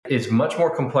is much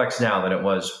more complex now than it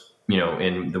was,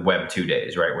 in the Web 2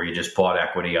 days, right? Where you just bought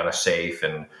equity on a safe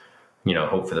and,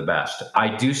 hope for the best.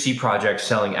 I do see projects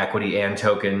selling equity and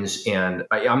tokens, and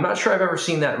I'm not sure I've ever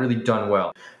seen that really done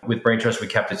well. With Brain Trust, we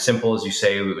kept it simple, as you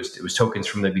say. It was tokens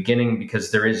from the beginning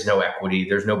because there is no equity.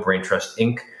 There's no Brain Trust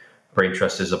Inc. Brain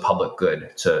Trust is a public good.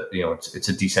 It's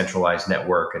a decentralized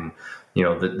network, and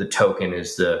the token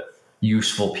is the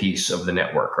useful piece of the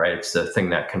network, right? It's the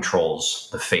thing that controls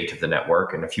the fate of the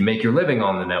network. And if you make your living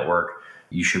on the network,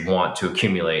 you should want to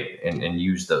accumulate and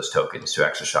use those tokens to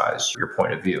exercise your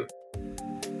point of view.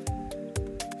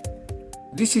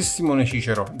 This is Simone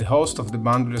Cicero, the host of the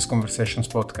Boundaryless Conversations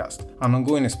podcast, an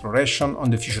ongoing exploration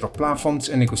on the future of platforms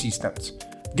and ecosystems.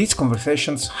 These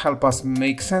conversations help us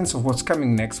make sense of what's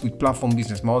coming next with platform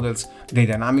business models, the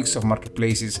dynamics of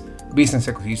marketplaces, business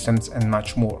ecosystems, and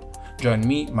much more. Join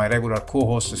me, my regular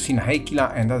co-host Sina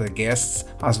Heikkila, and other guests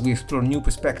as we explore new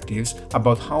perspectives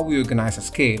about how we organize at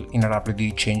scale in a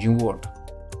rapidly changing world.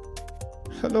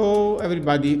 Hello,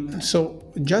 everybody. So,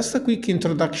 just a quick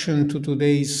introduction to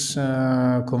today's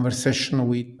conversation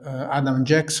with Adam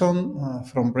Jackson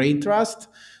from Brain Trust.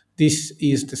 This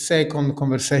is the second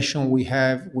conversation we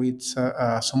have with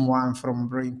someone from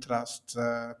Brain Trust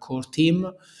core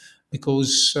team,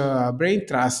 because Brain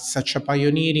Trust is such a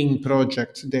pioneering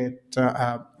project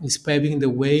that is paving the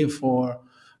way for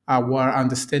our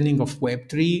understanding of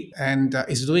Web3 and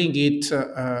is doing it,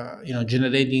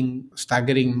 generating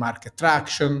staggering market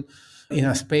traction in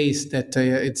a space that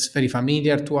it's very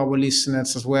familiar to our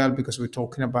listeners as well, because we're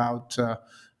talking about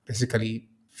basically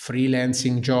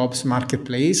freelancing jobs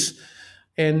marketplace.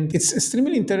 And it's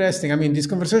extremely interesting. I mean, this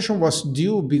conversation was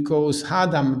due because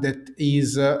Adam, that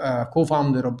is a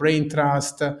co-founder of Brain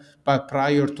Trust, but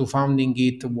prior to founding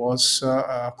it was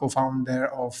a co-founder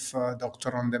of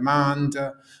Doctor on Demand,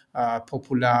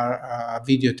 popular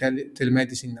video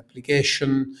telemedicine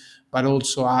application, but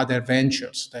also other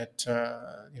ventures that,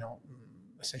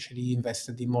 essentially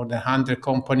invested in more than 100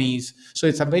 companies. So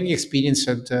it's a very experienced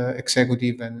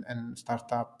executive and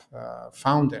startup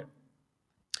founder.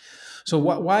 So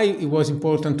why it was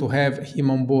important to have him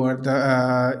on board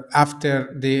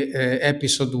after the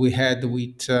episode we had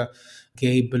with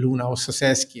Gabe Luna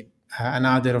Osaseski,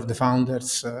 another of the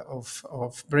founders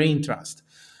of Brain Trust.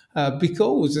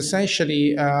 Because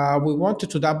essentially we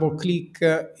wanted to double click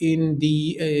in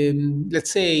the,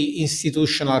 let's say,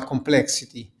 institutional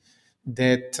complexity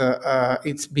that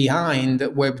it's behind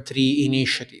Web3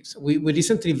 initiatives. We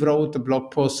recently wrote a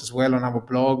blog post as well on our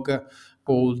blog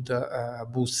called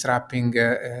Bootstrapping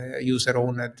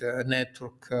User-Owned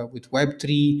Network with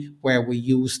Web3, where we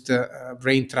used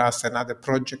Brain Trust and other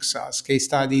projects as case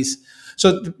studies.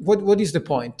 So what is the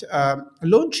point?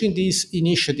 Launching these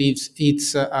initiatives,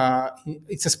 it's a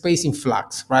space in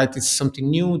flux, right? It's something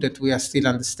new that we are still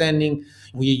understanding.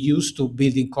 We are used to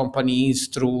building companies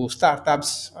through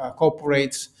startups,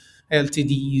 corporates,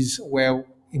 LTDs, where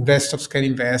investors can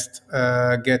invest,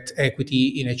 get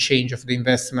equity in exchange of the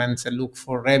investments and look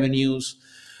for revenues.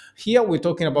 Here we're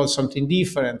talking about something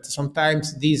different.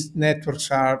 Sometimes these networks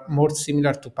are more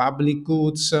similar to public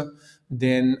goods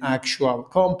than actual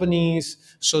companies.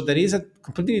 So there is a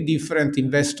completely different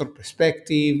investor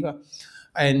perspective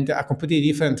and a completely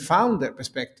different founder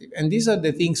perspective. And these are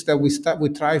the things that we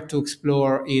try to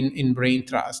explore in Brain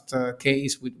Trust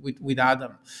case with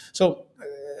Adam. So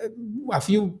a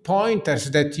few pointers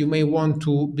that you may want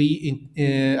to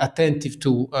be attentive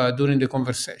to during the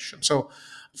conversation. So,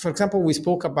 for example, we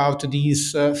spoke about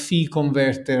this fee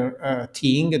converter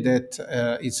thing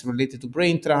that is related to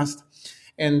Brain Trust.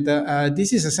 And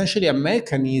this is essentially a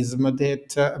mechanism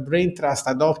that Brain Trust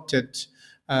adopted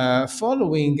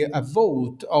following a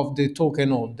vote of the token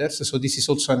holders. So this is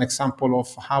also an example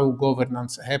of how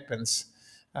governance happens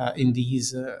in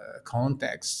these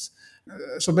contexts.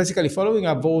 So basically, following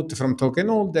a vote from token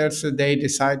holders, they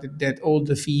decided that all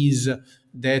the fees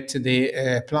that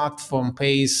the platform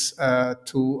pays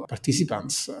to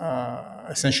participants,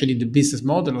 essentially the business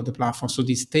model of the platform, so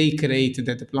this take rate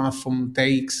that the platform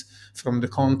takes from the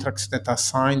contracts that are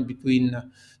signed between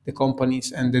the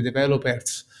companies and the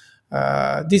developers,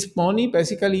 this money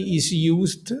basically is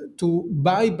used to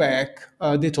buy back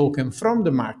the token from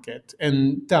the market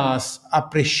and thus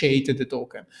appreciate the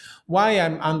token. Why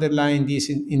I'm underlining this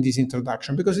in this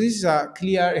introduction? Because this is a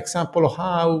clear example of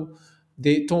how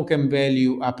the token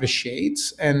value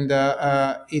appreciates. And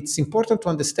it's important to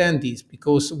understand this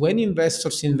because when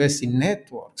investors invest in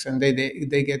networks and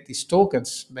they get these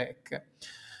tokens back,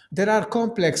 there are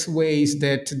complex ways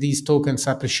that these tokens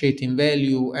appreciate in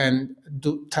value and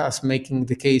thus making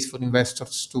the case for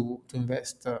investors to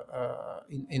invest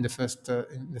in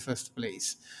the first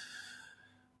place.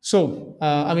 So,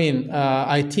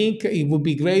 I think it would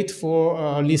be great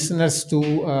for listeners to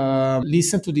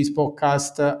listen to this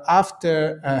podcast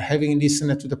after having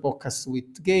listened to the podcast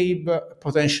with Gabe,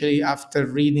 potentially after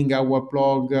reading our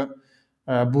blog,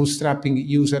 Bootstrapping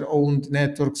User Owned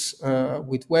Networks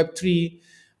with Web3.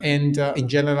 And in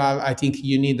general, I think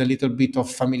you need a little bit of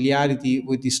familiarity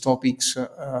with these topics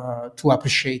to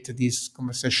appreciate this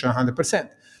conversation 100%.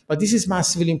 But this is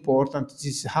massively important. This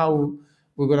is how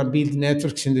we're going to build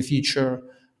networks in the future.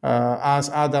 As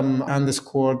Adam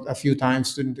underscored a few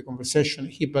times during the conversation,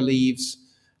 he believes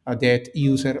that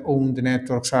user-owned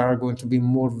networks are going to be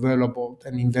more valuable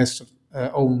than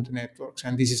investor-owned networks.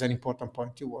 And this is an important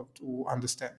point you want to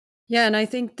understand. Yeah, and I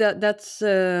think that's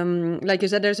like you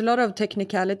said, there's a lot of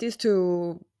technicalities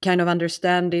to kind of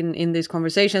understand in these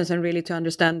conversations, and really to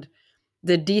understand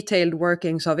the detailed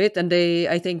workings of it. And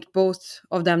I think both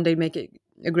of them, they make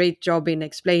a great job in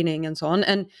explaining and so on.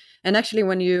 And actually,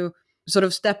 when you sort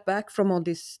of step back from all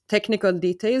these technical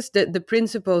details, the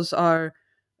principles are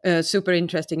super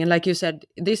interesting. And like you said,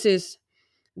 this is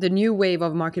the new wave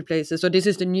of marketplaces. So this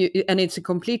is the new, and it's a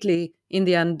completely, in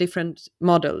the end, different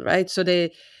model, right? So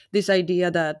this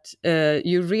idea that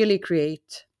you really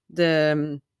create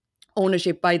the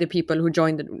ownership by the people who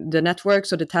join the network.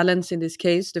 So the talents, in this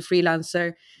case, the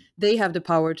freelancer, they have the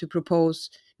power to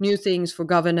propose new things for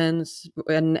governance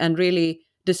and really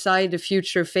decide the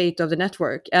future fate of the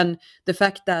network. And the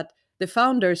fact that the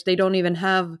founders, they don't even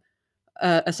have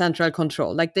a central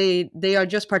control. Like they are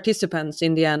just participants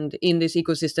in the end in this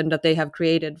ecosystem that they have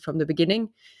created from the beginning.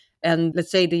 And let's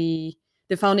say the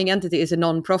founding entity is a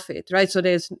non-profit, right? So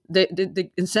there's the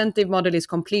incentive model is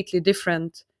completely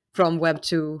different from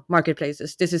Web2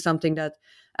 marketplaces. This is something that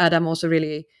Adam also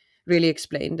really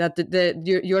explained, that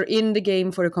you're in the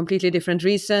game for a completely different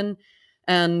reason.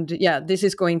 And yeah, this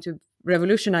is going to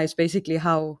revolutionize basically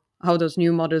how those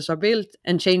new models are built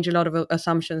and change a lot of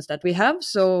assumptions that we have.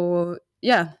 So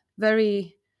yeah,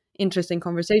 very interesting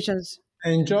conversations.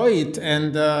 Enjoy it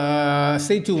and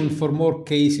stay tuned for more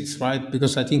cases, right?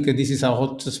 Because I think this is a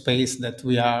hot space that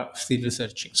we are still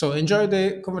researching. So enjoy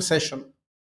the conversation.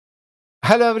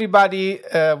 Hello, everybody.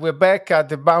 We're back at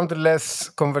the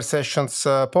Boundaryless Conversations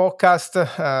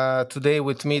podcast. Today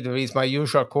with me, there is my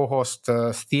usual co-host,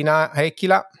 Stina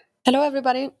Heikkilä. Hello,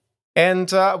 everybody. And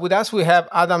with us, we have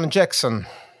Adam Jackson.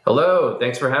 Hello.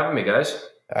 Thanks for having me, guys.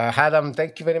 Adam,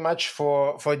 thank you very much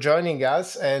for joining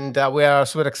us. And we are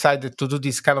super excited to do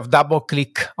this kind of double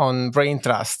click on brain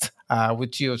trust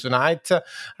with you tonight.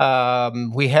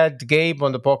 We had Gabe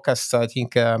on the podcast, I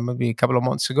think maybe a couple of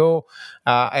months ago,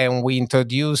 and we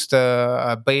introduced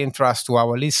brain trust to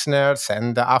our listeners.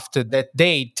 And after that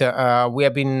date, we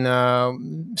have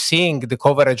been seeing the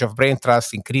coverage of brain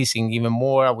trust increasing even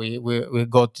more. We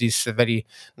got this very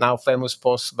now famous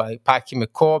post by Paki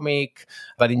McCormick,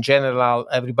 but in general,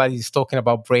 everybody's talking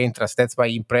about brain trust. That's my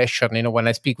impression. When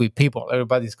I speak with people,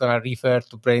 everybody's going to refer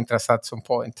to brain trust at some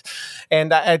point.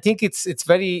 And I think it's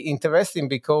very interesting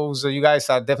because you guys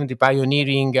are definitely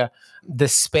pioneering the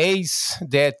space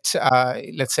that,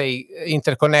 let's say,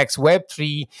 interconnects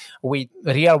Web3 with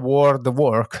real world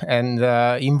work and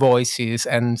invoices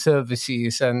and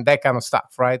services and that kind of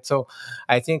stuff, right? So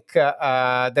I think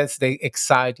that's the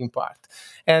exciting part.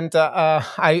 And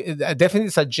I definitely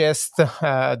suggest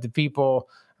the people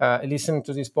listening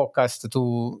to this podcast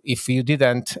to, if you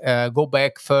didn't, go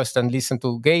back first and listen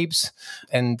to Gabe's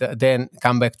and then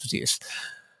come back to this.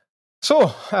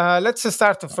 So let's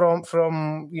start from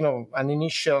an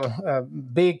initial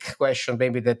big question,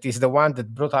 maybe that is the one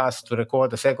that brought us to record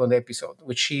the second episode,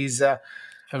 which is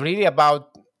really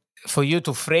about for you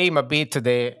to frame a bit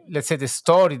the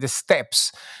story, the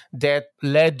steps that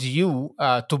led you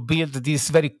to build this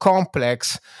very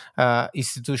complex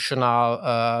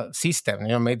institutional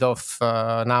system, made of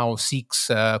now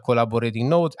 6 collaborating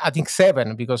nodes. I think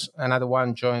 7 because another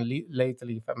one joined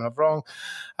lately, if I'm not wrong.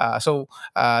 So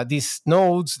these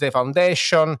nodes, the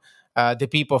foundation, the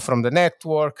people from the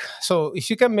network. So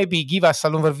if you can maybe give us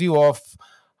an overview of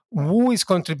who is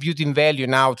contributing value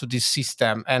now to this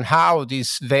system and how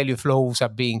these value flows are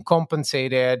being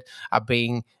compensated, are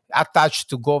being attached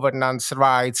to governance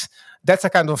rights. That's a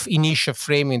kind of initial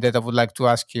framing that I would like to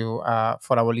ask you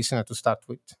for our listener to start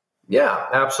with. Yeah,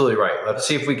 absolutely right. Let's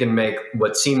see if we can make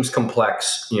what seems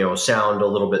complex, sound a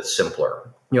little bit simpler.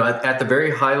 At the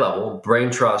very high level,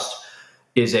 Brain Trust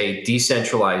is a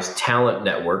decentralized talent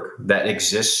network that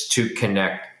exists to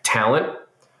connect talent.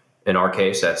 In our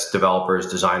case, that's developers,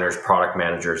 designers, product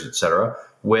managers, et cetera,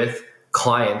 with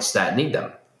clients that need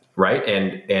them, right?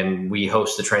 And we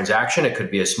host the transaction. It could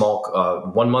be a small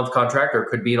 1-month contract or it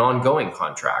could be an ongoing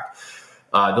contract.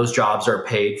 Those jobs are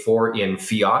paid for in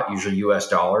fiat, usually US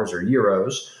dollars or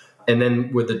euros. And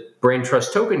then where the Brain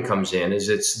Trust token comes in is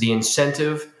it's the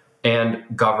incentive and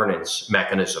governance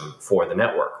mechanism for the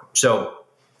network. So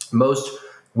most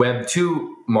Web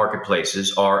 2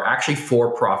 marketplaces are actually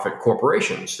for-profit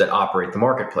corporations that operate the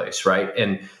marketplace, right?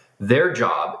 And their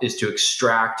job is to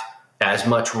extract as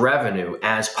much revenue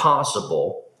as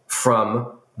possible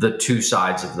from the two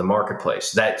sides of the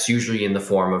marketplace. That's usually in the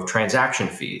form of transaction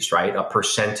fees, right? A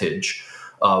percentage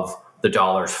of the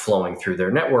dollars flowing through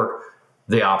their network,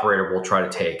 the operator will try to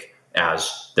take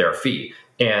as their fee.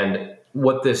 And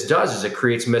what this does is it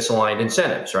creates misaligned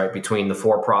incentives, right, between the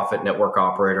for-profit network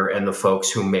operator and the folks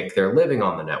who make their living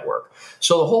on the network.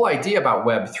 So the whole idea about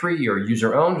Web3 or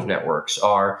user-owned networks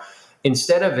are,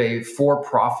 instead of a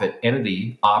for-profit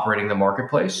entity operating the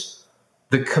marketplace,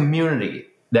 the community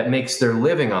that makes their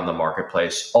living on the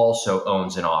marketplace also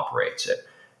owns and operates it.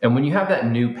 And when you have that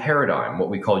new paradigm, what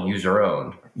we call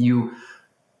user-owned, you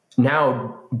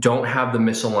now don't have the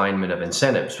misalignment of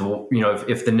incentives. Well,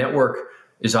 if the network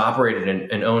is operated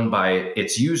and owned by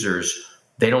its users,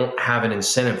 they don't have an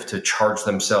incentive to charge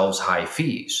themselves high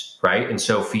fees, right? And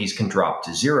so fees can drop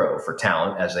to zero for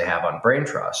talent, as they have on Brain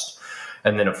Trust,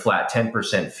 and then a flat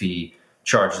 10% fee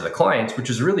charged to the clients, which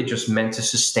is really just meant to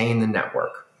sustain the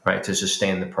network, right? To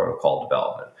sustain the protocol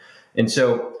development. And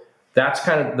so that's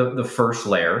kind of the first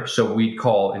layer. So we'd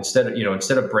call, instead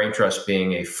of Brain Trust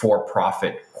being a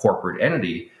for-profit corporate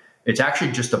entity, it's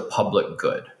actually just a public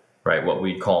good, right? What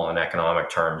we'd call in economic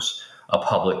terms a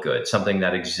public good, something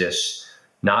that exists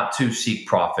not to seek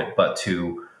profit, but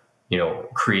to,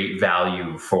 create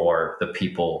value for the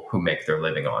people who make their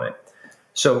living on it.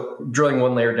 So drilling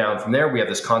one layer down from there, we have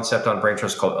this concept on Brain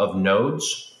Trust called of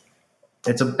nodes.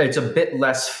 It's a bit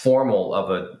less formal of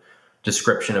a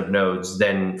description of nodes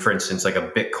than, for instance, like a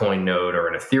Bitcoin node or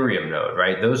an Ethereum node,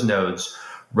 right? Those nodes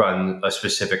run a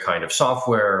specific kind of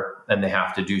software, and they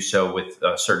have to do so with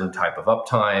a certain type of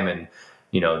uptime, and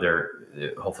they're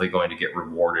hopefully going to get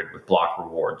rewarded with block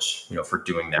rewards, for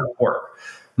doing that work.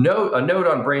 A node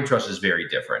on Brain Trust is very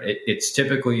different. It's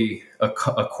typically a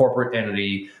corporate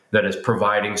entity that is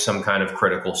providing some kind of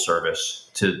critical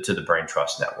service to the Brain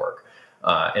Trust network,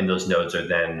 and those nodes are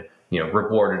then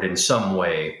rewarded in some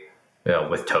way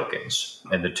with tokens.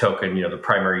 And the token, the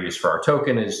primary use for our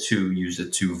token is to use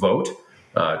it to vote,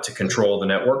 to control the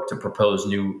network, to propose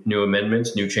new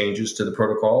amendments, new changes to the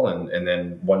protocol, and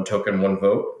then one token, one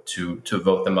vote to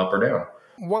vote them up or down.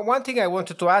 One thing I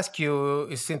wanted to ask you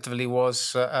instinctively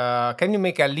was, can you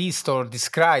make a list or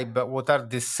describe what are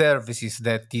the services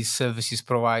that these services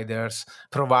providers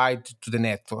provide to the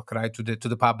network, right, to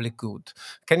the public good?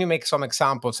 Can you make some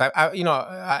examples?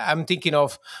 I'm thinking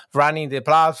of running the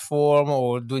platform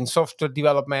or doing software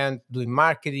development, doing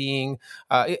marketing.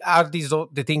 Are these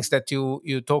the things that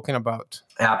you're talking about?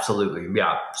 Absolutely,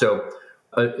 yeah. So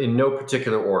in no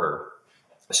particular order,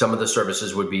 some of the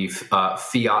services would be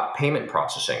fiat payment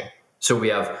processing. So we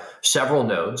have several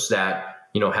nodes that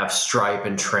have Stripe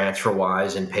and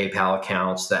TransferWise and PayPal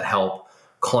accounts that help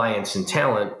clients and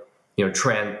talent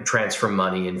transfer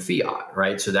money in fiat,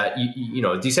 right? So that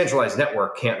a decentralized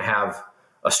network can't have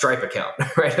a Stripe account,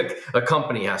 right? A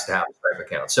company has to have a Stripe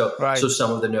account. So right. So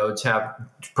some of the nodes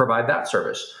provide that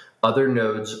service. Other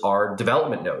nodes are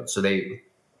development nodes, so they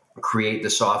create the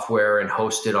software and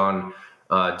host it on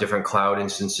different cloud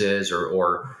instances,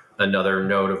 or another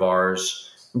node of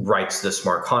ours writes the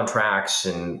smart contracts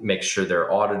and makes sure they're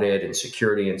audited and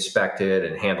security inspected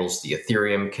and handles the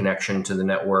Ethereum connection to the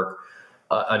network.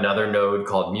 Another node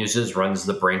called Muses runs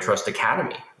the Brain Trust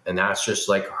Academy. And that's just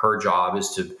like her job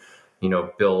is to,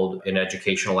 build an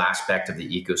educational aspect of the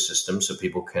ecosystem so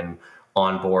people can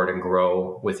onboard and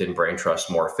grow within Brain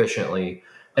Trust more efficiently.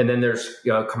 And then there's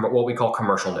what we call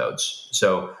commercial nodes.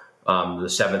 So the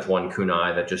seventh one,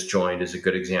 Kunai, that just joined, is a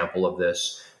good example of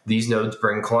this. These nodes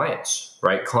bring clients,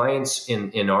 right? Clients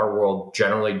in our world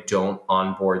generally don't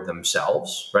onboard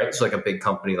themselves, right? It's like a big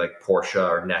company like Porsche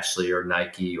or Nestle or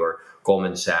Nike or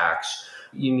Goldman Sachs.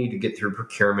 You need to get through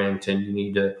procurement, and you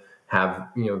need to have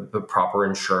the proper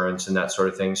insurance and that sort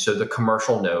of thing. So the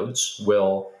commercial nodes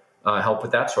will help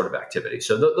with that sort of activity.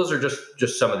 So those are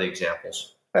just some of the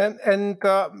examples. And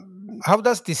how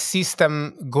does this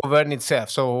system govern itself?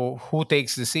 So who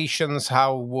takes decisions?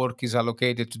 How work is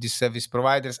allocated to these service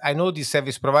providers? I know these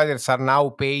service providers are now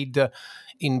paid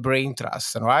in Brain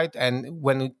Trust, right? And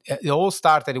when it all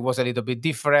started, it was a little bit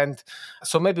different.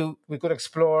 So maybe we could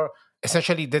explore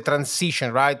essentially the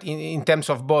transition, right, in terms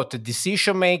of both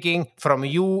decision making from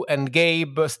you and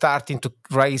Gabe starting to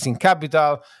raising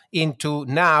capital into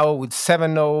now with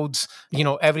 7 nodes,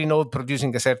 every node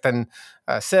producing a certain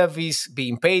service,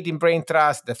 being paid in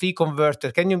Braintrust, the fee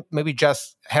converter. Can you maybe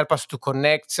just help us to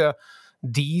connect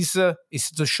these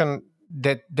institutions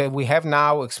that we have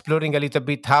now, exploring a little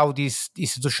bit how this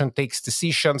institution takes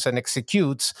decisions and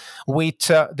executes with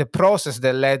the process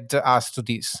that led us to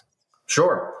this?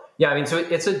 Sure. Yeah, I mean, so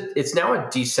it's now a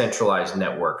decentralized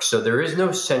network. So there is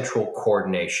no central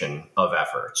coordination of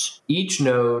efforts. Each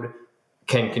node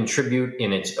can contribute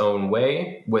in its own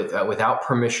way without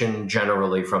permission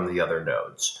generally from the other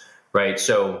nodes, right?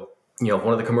 So, if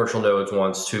one of the commercial nodes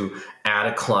wants to add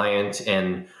a client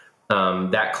and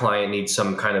that client needs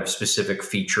some kind of specific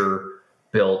feature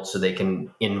built so they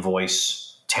can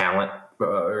invoice talent,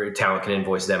 or talent can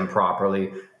invoice them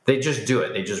properly, they just do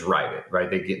it. They just write it, right?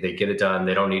 They get it done.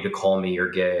 They don't need to call me or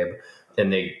Gabe,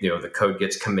 and the code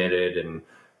gets committed, and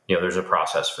there's a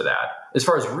process for that. As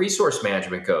far as resource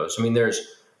management goes, I mean, there's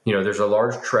a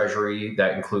large treasury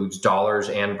that includes dollars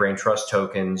and Braintrust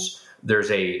tokens. There's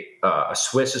a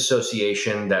Swiss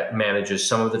association that manages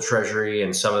some of the treasury,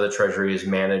 and some of the treasury is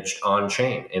managed on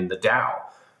chain in the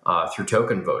DAO through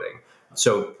token voting.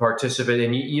 So participate,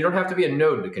 and you don't have to be a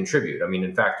node to contribute. I mean,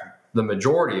 in fact, the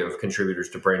majority of contributors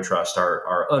to Braintrust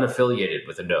are unaffiliated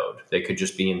with a node. They could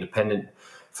just be independent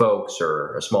folks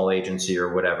or a small agency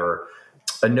or whatever.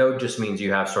 A node just means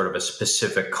you have sort of a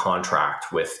specific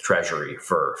contract with Treasury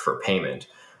for payment.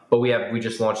 But we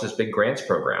just launched this big grants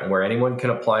program where anyone can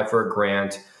apply for a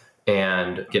grant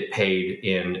and get paid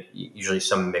in usually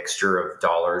some mixture of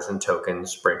dollars and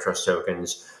tokens, Braintrust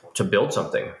tokens, to build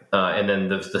something. And then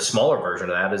the smaller version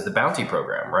of that is the bounty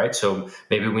program, right? So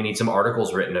maybe we need some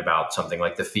articles written about something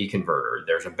like the fee converter.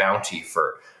 There's a bounty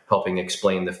for helping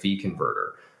explain the fee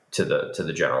converter to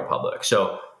the general public.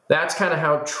 So that's kind of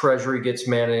how Treasury gets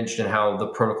managed and how the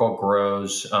protocol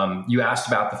grows. You asked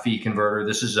about the fee converter.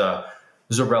 This is a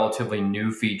relatively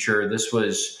new feature. This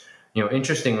was,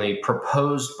 interestingly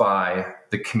proposed by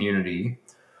the community,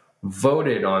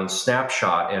 voted on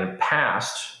Snapshot and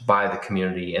passed by the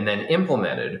community, and then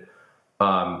implemented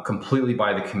completely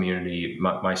by the community.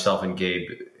 Myself and Gabe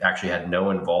actually had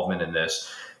no involvement in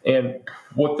this. And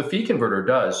what the fee converter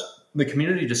does, the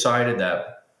community decided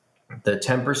that the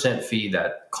 10% fee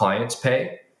that clients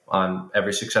pay on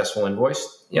every successful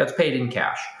invoice, it's paid in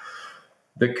cash.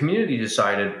 The community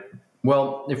decided,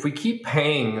 well, if we keep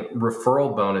paying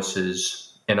referral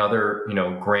bonuses and other,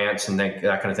 grants and that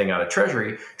kind of thing out of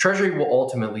Treasury will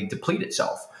ultimately deplete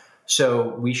itself.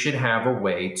 So we should have a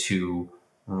way to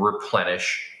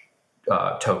replenish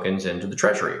tokens into the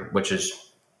Treasury,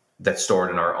 that's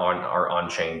stored in our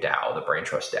on-chain DAO, the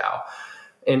Braintrust DAO.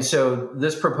 And so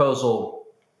this proposal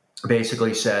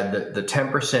basically said that the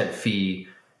 10% fee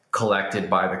collected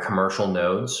by the commercial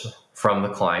nodes from the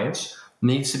clients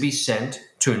needs to be sent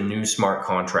to a new smart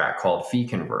contract called Fee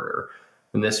Converter.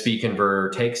 And this Fee Converter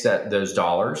takes those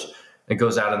dollars and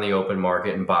goes out in the open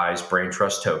market and buys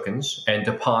Braintrust tokens and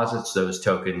deposits those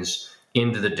tokens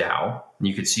into the DAO. And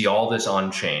you can see all this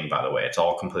on chain, by the way. It's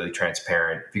all completely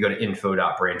transparent. If you go to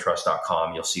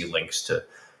info.braintrust.com, you'll see links to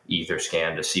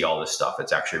Etherscan to see all this stuff.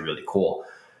 It's actually really cool.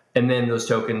 And then those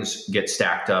tokens get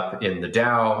stacked up in the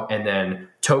DAO, and then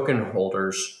token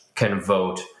holders can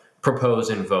propose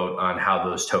and vote on how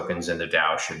those tokens in the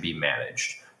DAO should be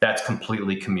managed. That's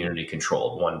completely community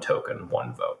controlled. One token,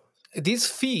 one vote. These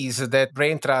fees that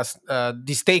Braintrust,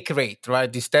 this take rate,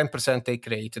 right? This 10% take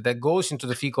rate that goes into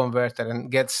the fee converter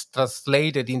and gets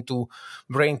translated into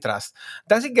Braintrust.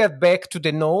 Does it get back to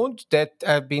the node that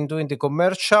have been doing the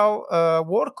commercial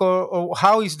work, or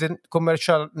how is the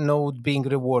commercial node being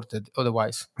rewarded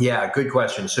otherwise? Yeah, good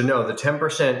question. So no, the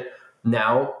 10%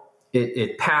 now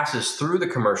it passes through the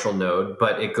commercial node,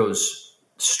 but it goes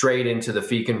straight into the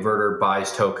fee converter,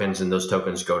 buys tokens, and those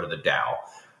tokens go to the DAO.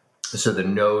 So the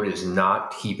node is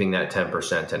not keeping that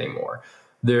 10% anymore.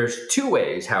 There's two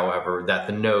ways, however, that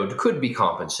the node could be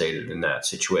compensated in that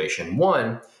situation.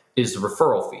 One is the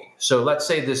referral fee. So let's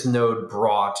say this node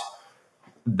brought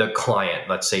the client,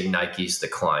 let's say Nike's the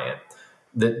client.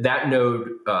 That node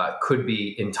could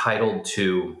be entitled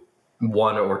to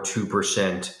 1 or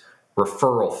 2%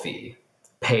 referral fee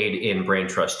paid in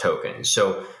Braintrust tokens.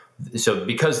 So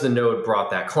because the node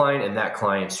brought that client and that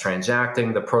client's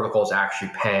transacting, the protocol is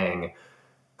actually paying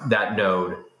that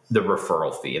node the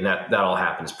referral fee, and that all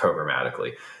happens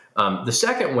programmatically. The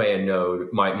second way a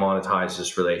node might monetize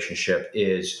this relationship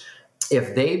is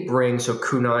if they bring, so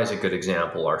Kunai is a good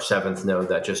example, our 7th node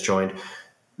that just joined.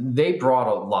 they brought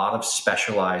a lot of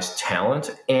specialized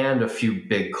talent and a few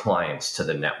big clients to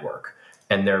the network.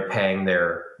 And they're paying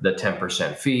the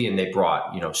 10% fee, and they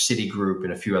brought, Citigroup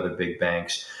and a few other big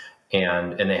banks.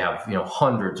 And they have,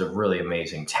 hundreds of really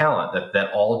amazing talent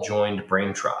that all joined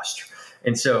Braintrust.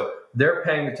 And so they're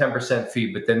paying the 10%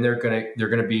 fee, but then they're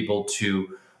gonna be able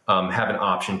to have an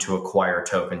option to acquire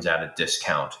tokens at a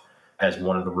discount as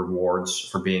one of the rewards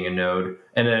for being a node.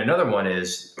 And then another one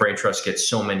is Braintrust gets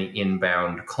so many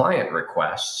inbound client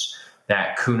requests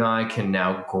that Kunai can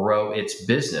now grow its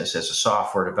business as a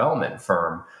software development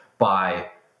firm by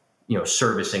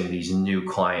servicing these new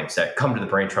clients that come to the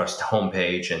Braintrust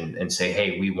homepage and say,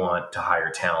 hey, we want to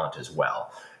hire talent as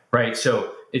well, right?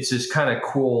 So it's this kind of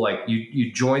cool, like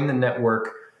you join the network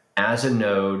as a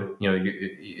node.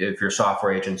 If you're a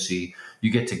software agency, you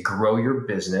get to grow your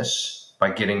business by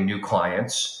getting new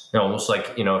clients. Almost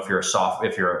like,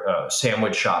 if you're a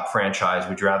sandwich shop franchise,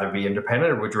 would you rather be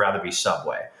independent or would you rather be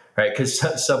Subway, right? Because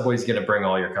Subway's going to bring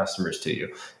all your customers to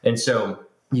you. And so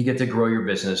you get to grow your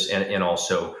business and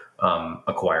also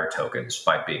acquire tokens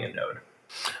by being a node.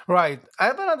 Right. I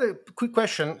have another quick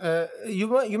question.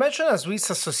 You mentioned a Swiss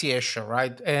association,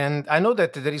 right? And I know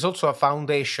that there is also a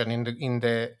foundation in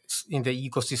the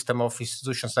ecosystem of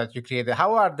institutions that you created.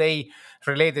 How are they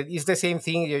related? Is the same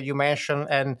thing you mentioned?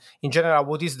 And in general,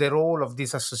 what is the role of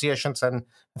these associations and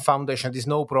foundation, these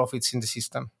no profits in the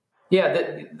system?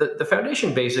 Yeah, the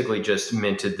foundation basically just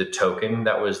minted the token.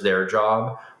 That was their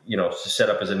job, to set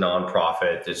up as a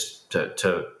nonprofit, just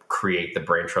to create the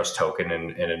Braintrust token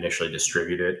and initially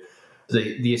distribute it.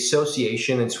 The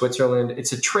association in Switzerland,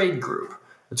 it's a trade group.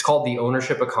 It's called the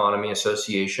Ownership Economy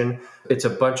Association. It's a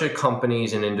bunch of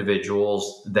companies and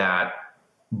individuals that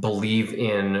believe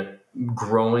in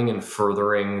growing and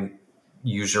furthering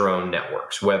user-owned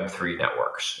networks, Web3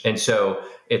 networks. And so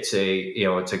it's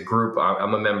a group.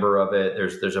 I'm a member of it.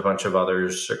 There's a bunch of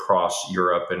others across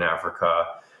Europe and Africa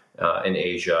and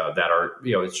Asia that are,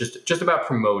 it's just about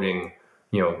promoting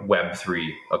Web3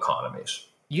 economies.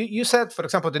 You said, for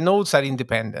example, the nodes are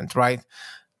independent, right?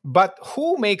 But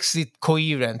who makes it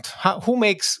coherent? Who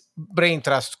makes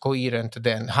Braintrust coherent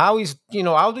then? How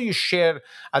do you share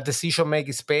a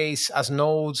decision-making space as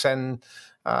nodes and,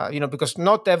 because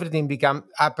not everything can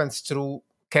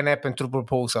happen through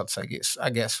proposals, I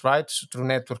guess, right? So through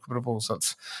network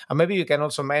proposals. And maybe you can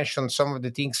also mention some of the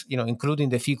things, including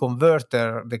the fee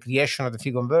converter, the creation of the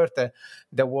fee converter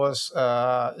that was,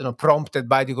 prompted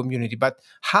by the community. But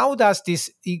how does this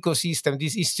ecosystem,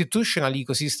 this institutional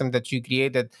ecosystem that you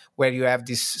created, where you have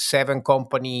these 7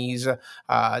 companies,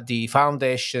 the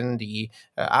foundation, the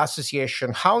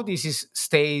association, how this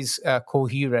stays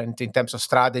coherent in terms of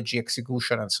strategy,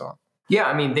 execution, and so on? Yeah,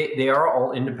 I mean, they are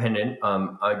all independent.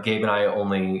 Gabe and I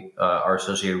only are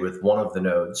associated with one of the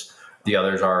nodes. The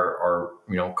others are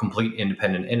complete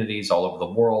independent entities all over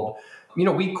the world.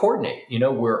 We coordinate.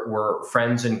 We're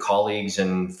friends and colleagues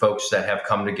and folks that have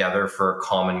come together for a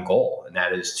common goal, and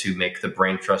that is to make the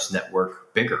Braintrust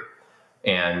network bigger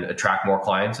and attract more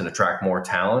clients and attract more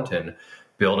talent and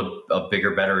build a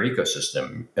bigger, better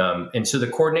ecosystem. And so the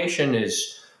coordination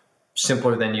is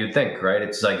simpler than you'd think, right?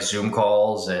 It's like Zoom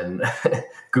calls and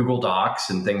Google Docs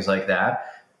and things like that.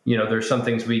 There's some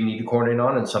things we need to coordinate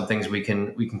on and some things we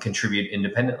can contribute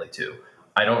independently to.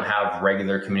 I don't have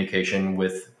regular communication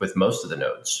with most of the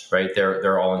nodes, right?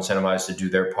 They're all incentivized to do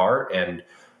their part and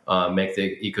make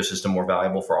the ecosystem more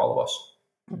valuable for all of us.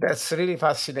 That's really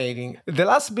fascinating. The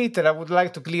last bit that I would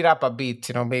like to clear up a bit,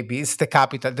 maybe is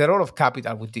the role of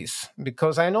capital with this,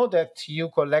 because I know that you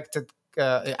collected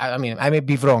I may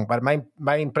be wrong, but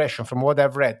my impression from what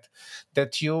I've read,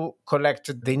 that you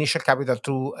collected the initial capital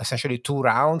through essentially 2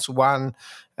 rounds, one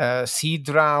seed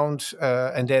round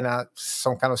and then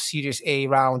some kind of Series A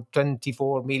round,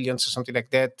 24 million or something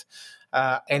like that.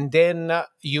 And then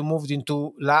you moved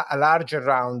into a larger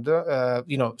round,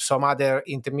 some other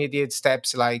intermediate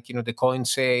steps like, the coin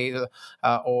sale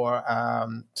or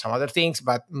some other things,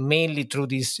 but mainly through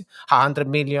this 100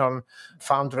 million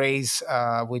fundraise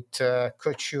with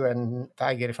Kochu and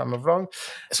Tiger, if I'm not wrong.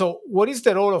 So what is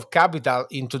the role of capital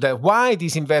into that? Why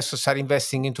these investors are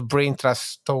investing into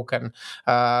Braintrust token?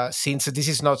 Since this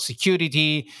is not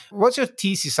security, what's your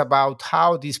thesis about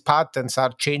how these patents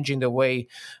are changing the way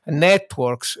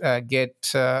networks get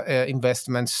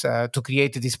investments to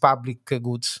create these public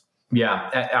goods? Yeah,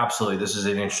 absolutely. This is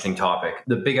an interesting topic.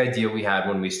 The big idea we had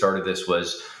when we started this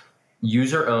was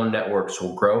user-owned networks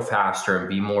will grow faster and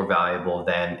be more valuable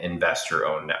than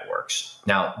investor-owned networks.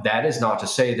 Now, that is not to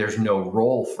say there's no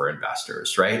role for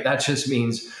investors, right? That just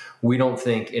means we don't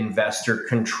think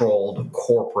investor-controlled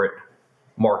corporate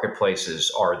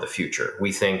marketplaces are the future.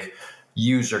 We think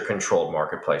user-controlled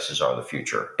marketplaces are the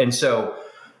future. And so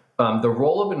the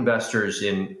role of investors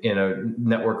in a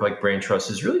network like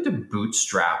Braintrust is really to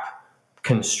bootstrap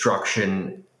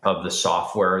construction of the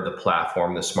software, the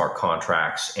platform, the smart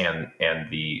contracts, and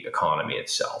the economy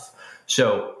itself.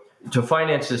 So to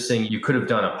finance this thing, you could have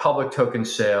done a public token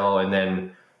sale and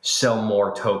then sell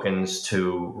more tokens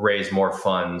to raise more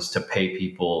funds to pay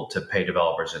people, to pay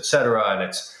developers, et cetera. And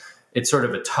it's sort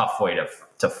of a tough way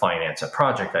to finance a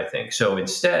project, I think. So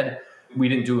instead, we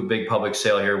didn't do a big public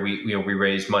sale here. We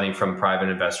raised money from private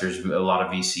investors. A lot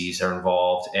of VCs are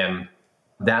involved, and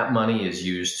that money is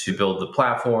used to build the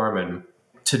platform and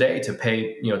today to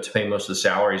pay most of the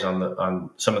salaries on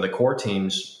some of the core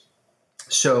teams.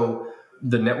 So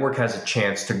the network has a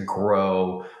chance to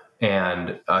grow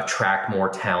and attract more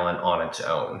talent on its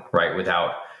own, right?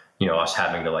 Without us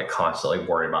having to constantly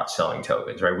worry about selling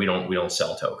tokens, right? We don't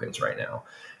sell tokens right now.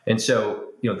 And so,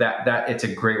 that it's a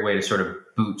great way to sort of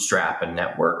bootstrap a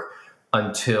network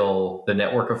until the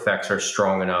network effects are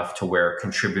strong enough to where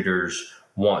contributors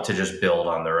want to just build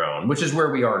on their own, which is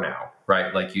where we are now,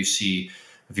 right? Like you see,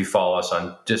 if you follow us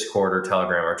on Discord or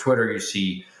Telegram or Twitter, you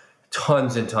see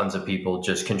tons and tons of people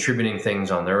just contributing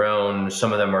things on their own.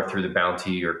 Some of them are through the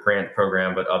bounty or grant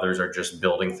program, but others are just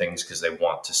building things because they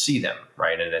want to see them,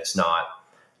 right? And it's not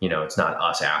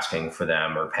us asking for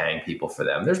them or paying people for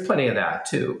them. There's plenty of that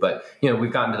too. But,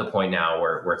 we've gotten to the point now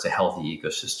where it's a healthy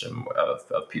ecosystem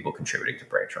of people contributing to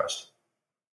Braintrust.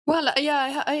 Well,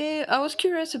 yeah, I was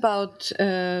curious about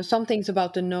some things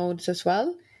about the nodes as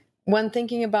well. When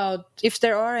thinking about if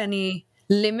there are any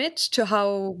limits to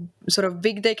how sort of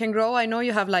big they can grow. I know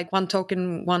you have one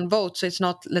token, one vote, so it's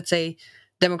not, let's say,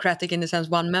 democratic in the sense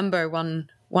one member,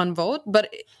 one vote.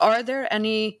 But are there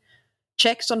any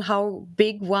checks on how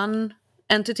big one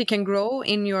entity can grow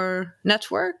in your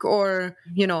network, or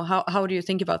how do you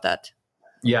think about that?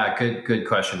 Yeah, good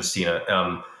question,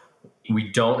 Stina. We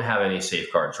don't have any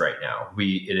safeguards right now.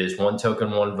 It is one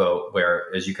token, one vote, where,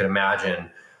 as you can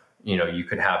imagine, you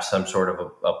could have some sort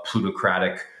of a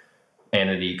plutocratic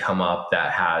entity come up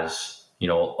that has, a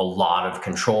lot of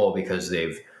control because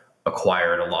they've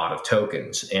acquired a lot of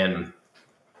tokens. And,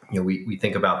 we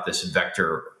think about this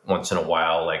vector once in a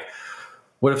while, like,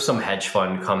 what if some hedge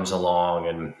fund comes along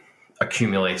and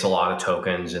accumulates a lot of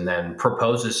tokens and then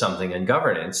proposes something in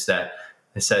governance that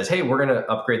says, hey, we're going to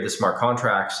upgrade the smart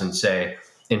contracts and say,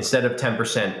 instead of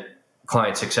 10%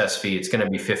 client success fee, it's going to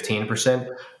be 15%.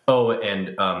 Oh,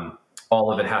 and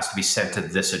all of it has to be sent to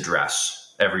this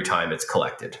address every time it's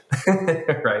collected,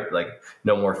 right? Like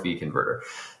no more fee converter.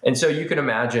 And so you can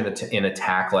imagine an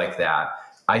attack like that.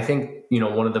 I think,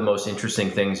 one of the most interesting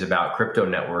things about crypto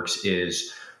networks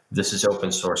is this is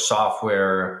open source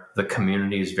software. The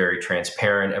community is very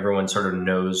transparent. Everyone sort of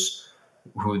knows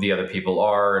who the other people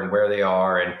are and where they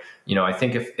are. And, I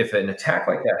think if an attack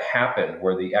like that happened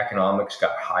where the economics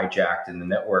got hijacked in the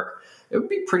network, it would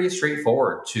be pretty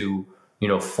straightforward to,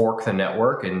 fork the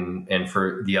network and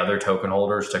for the other token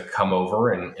holders to come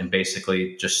over and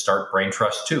basically just start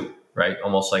Braintrust 2, right?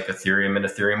 Almost like Ethereum and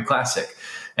Ethereum Classic.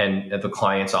 And the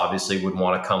clients obviously would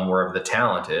want to come wherever the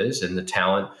talent is. And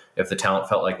if the talent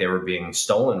felt like they were being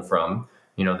stolen from,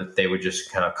 that they would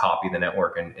just kind of copy the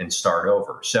network and start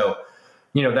over. So,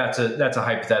 that's a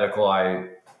hypothetical I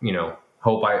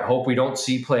hope we don't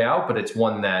see play out, but it's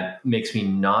one that makes me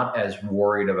not as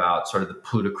worried about sort of the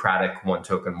plutocratic one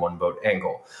token, one vote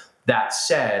angle. That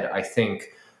said, I think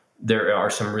there are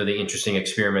some really interesting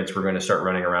experiments we're going to start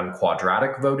running around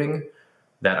quadratic voting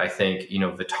that I think,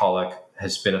 Vitalik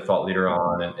has been a thought leader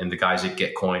on, and the guys at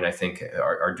Gitcoin, I think,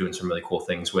 are doing some really cool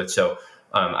things with. So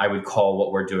I would call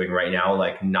what we're doing right now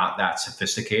not that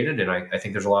sophisticated, and I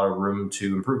think there's a lot of room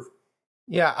to improve.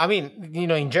 Yeah, I mean,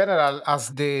 in general, as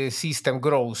the system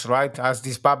grows, right, as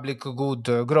this public good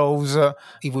grows,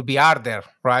 it would be harder,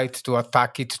 right, to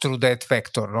attack it through that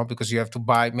vector, no? Because you have to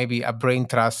buy, maybe a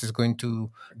Braintrust is going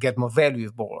to get more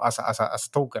valuable as a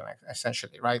token,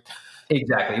 essentially, right?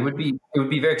 Exactly. It would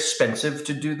be very expensive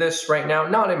to do this right now.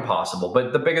 Not impossible,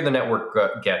 but the bigger the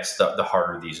network gets, the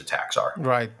harder these attacks are.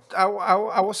 Right. I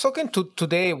was talking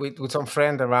today with some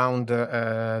friend around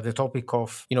the topic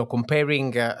of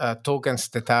comparing tokens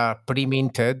that are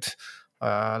pre-minted,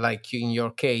 like in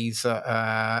your case,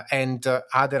 and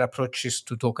other approaches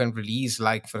to token release,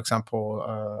 like for example,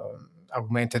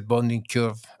 augmented bonding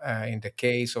curve in the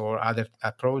case, or other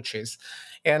approaches.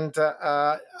 And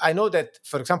I know that,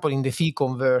 for example, in the fee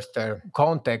converter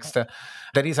context,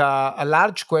 there is a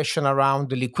large question around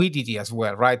the liquidity as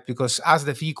well, right? Because as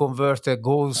the fee converter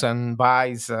goes and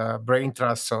buys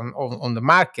Braintrust on the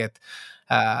market,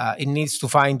 it needs to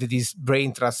find these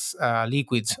brain trust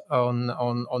liquids on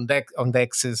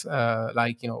dexes,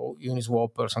 like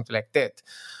Uniswap or something like that.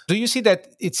 Do you see that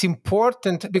it's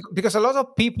important because a lot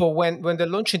of people, when they're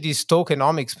launching these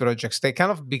tokenomics projects, they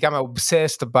kind of become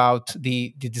obsessed about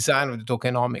the design of the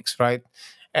tokenomics, right?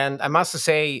 And I must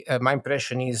say, my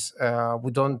impression is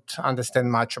we don't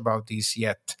understand much about this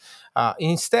yet.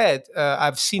 Instead,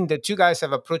 I've seen that you guys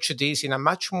have approached this in a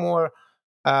much more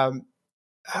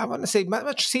I want to say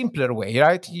much simpler way,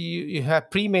 right? You have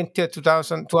pre-minted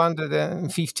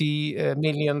 2,250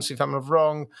 millions, if I'm not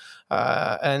wrong,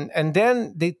 and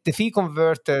then the fee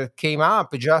converter came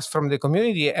up just from the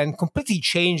community and completely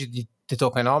changed the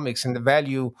tokenomics and the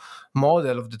value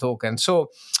model of the token. So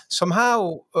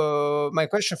somehow, my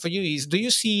question for you is: do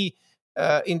you see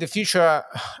in the future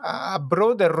a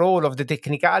broader role of the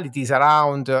technicalities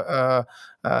around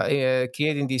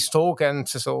creating these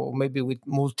tokens, so maybe with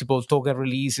multiple token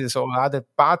releases or other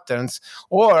patterns,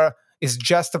 or is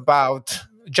just about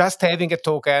just having a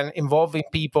token, involving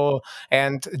people,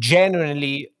 and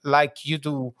genuinely, like you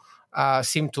do,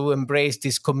 seem to embrace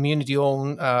this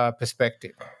community-owned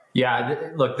perspective?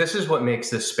 Yeah, look, this is what makes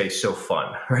this space so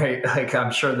fun, right? Like,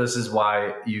 I'm sure this is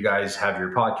why you guys have your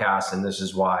podcast, and this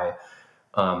is why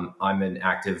I'm an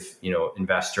active,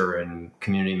 investor and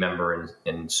community member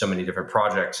in so many different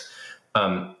projects.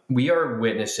 We are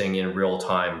witnessing in real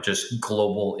time just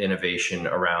global innovation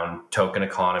around token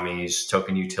economies,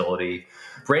 token utility.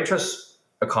 Brain trust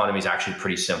economy is actually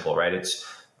pretty simple, right? It's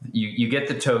you get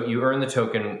you earn the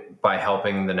token by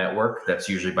helping the network. That's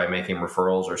usually by making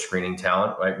referrals or screening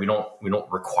talent, right? We don't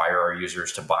require our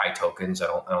users to buy tokens. I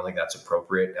don't think that's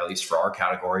appropriate, at least for our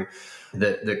category.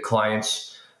 The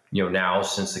clients, now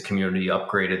since the community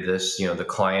upgraded this, the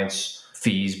clients'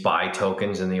 fees buy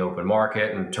tokens in the open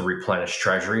market and to replenish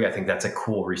treasury. I think that's a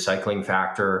cool recycling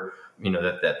factor,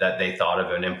 that they thought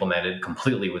of and implemented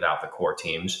completely without the core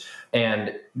teams.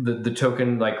 And the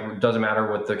token, like, it doesn't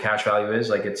matter what the cash value is,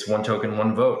 like, it's one token,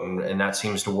 one vote. And that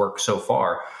seems to work so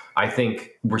far. I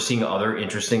think we're seeing other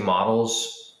interesting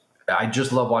models. I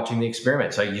just love watching the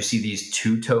experiments. Like, you see these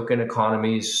 2 token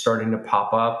economies starting to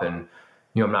pop up, and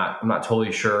I'm not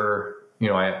totally sure.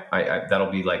 I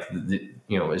that'll be like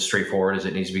as straightforward as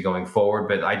it needs to be going forward.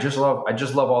 But I just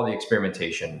love all the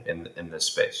experimentation in this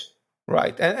space.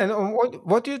 Right. And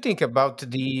what do you think about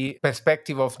the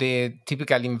perspective of the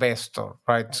typical investor,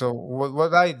 right? So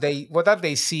what are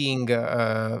they seeing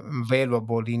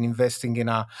valuable in investing in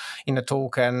a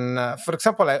token? For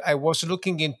example, I was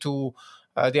looking into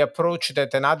the approach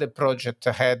that another project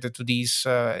had to this,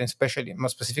 especially more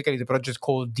specifically the project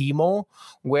called Demo,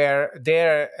 where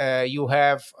there you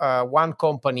have one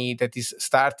company that is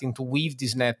starting to weave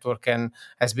this network and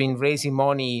has been raising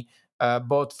money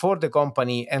both for the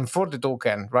company and for the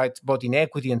token, right? Both in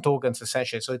equity and tokens,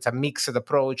 essentially. So it's a mixed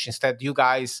approach. Instead, you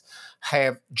guys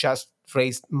have just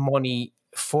raised money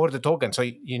for the token. So,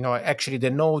 actually the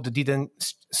node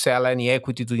didn't sell any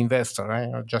equity to the investor,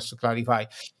 right? Just to clarify.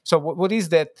 So what is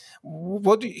that?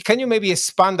 Can you maybe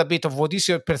expand a bit of what is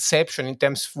your perception in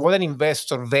terms of what an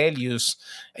investor values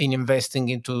in investing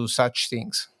into such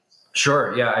things?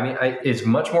 Sure. Yeah. I mean, it's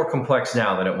much more complex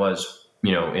now than it was,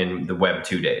 in the Web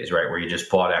 2 days, right? Where you just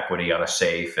bought equity on a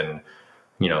safe and,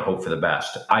 hope for the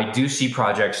best. I do see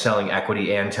projects selling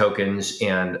equity and tokens,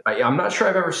 and I'm not sure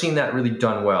I've ever seen that really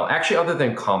done well. Actually, other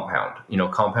than Compound,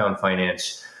 Compound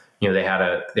Finance, they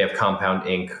have Compound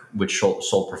Inc., which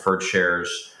sold preferred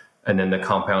shares, and then the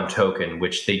Compound token,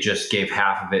 which they just gave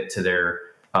half of it to their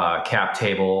cap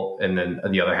table and then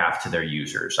the other half to their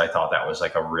users. I thought that was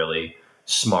like a really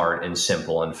smart and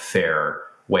simple and fair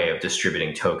way of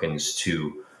distributing tokens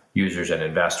to users and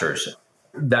investors.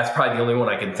 That's probably the only one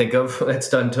I can think of that's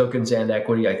done tokens and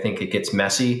equity. I think it gets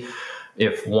messy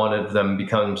if one of them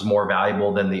becomes more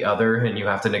valuable than the other, and you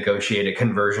have to negotiate a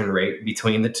conversion rate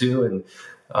between the two. And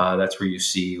that's where you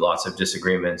see lots of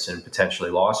disagreements and potentially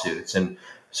lawsuits. And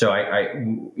so I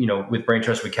with Brain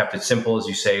Trust, we kept it simple, as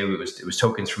you say. It was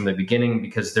tokens from the beginning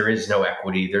because there is no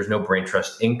equity. There's no Brain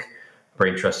Trust Inc.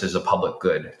 Brain Trust is a public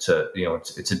good. It's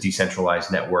a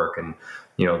decentralized network, and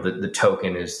the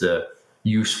token is the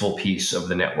useful piece of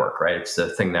the network, right? It's the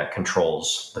thing that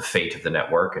controls the fate of the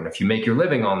network. And if you make your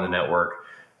living on the network,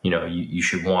 you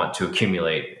should want to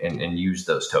accumulate and use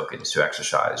those tokens to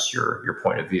exercise your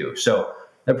point of view. So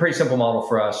a pretty simple model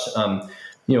for us.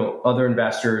 Other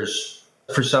investors,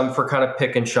 for kind of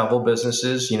pick and shovel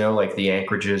businesses, like the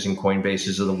Anchorages and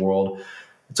Coinbases of the world,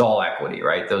 it's all equity,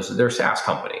 right? They're SaaS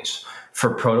companies.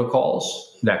 For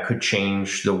protocols that could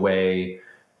change the way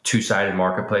two-sided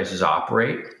marketplaces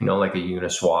operate, like a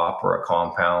Uniswap or a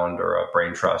Compound or a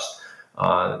Brain Trust,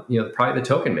 probably the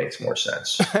token makes more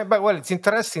sense. But well, it's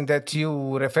interesting that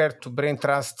you refer to brain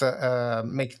trust,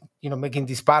 making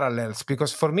these parallels,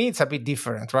 because for me it's a bit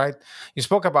different, right? You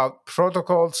spoke about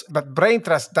protocols, but brain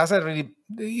trust doesn't really.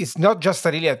 It's not just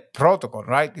really a protocol,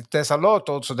 right? There's a lot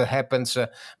also that happens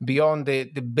beyond the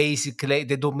basic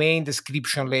the domain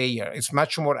description layer. It's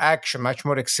much more action, much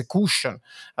more execution.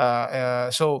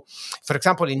 So, for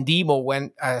example, in Demo,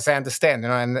 when, as I understand,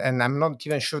 and I'm not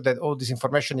even sure that all this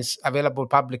information is available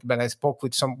public, but I spoke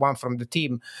with someone from the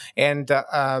team, and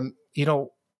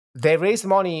they raised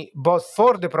money both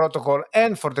for the protocol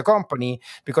and for the company,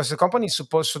 because the company is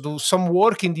supposed to do some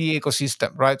work in the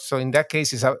ecosystem, right? So in that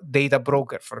case, it's a data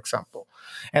broker, for example.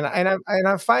 And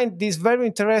I find this very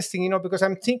interesting, because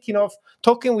I'm thinking of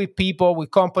talking with people, with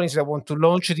companies that want to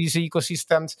launch these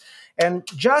ecosystems, and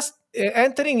just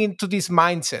entering into this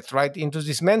mindset, right? Into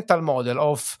this mental model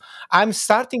of, I'm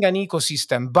starting an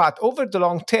ecosystem, but over the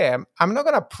long term, I'm not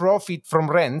going to profit from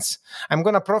rents. I'm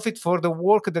going to profit for the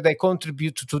work that I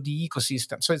contribute to the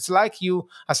ecosystem. So it's like you,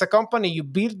 as a company, you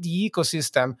build the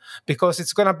ecosystem because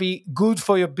it's going to be good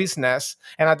for your business.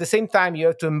 And at the same time, you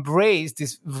have to embrace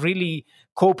this really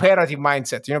cooperative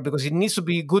mindset, because it needs to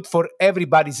be good for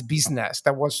everybody's business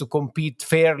that wants to compete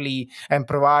fairly and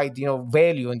provide,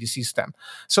 value in the system.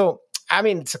 So, I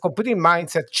mean, it's a complete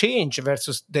mindset change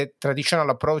versus the traditional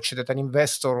approach that an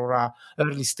investor or a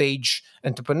early stage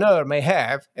entrepreneur may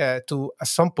have to, at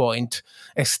some point,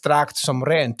 extract some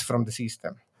rent from the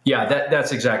system. Yeah,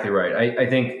 that's exactly right. I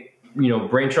think,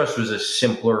 Brain Trust was a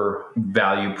simpler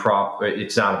value prop.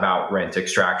 It's not about rent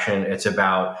extraction. It's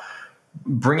about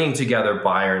bringing together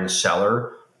buyer and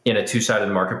seller in a two-sided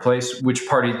marketplace, which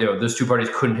party, those two parties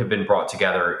couldn't have been brought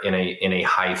together in a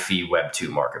high fee Web2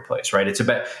 marketplace, right? It's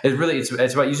about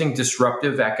using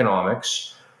disruptive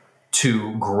economics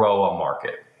to grow a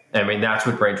market. I mean, that's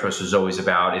what Brain Trust is always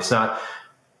about. It's not,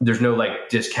 there's no like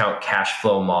discount cash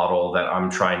flow model that I'm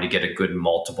trying to get a good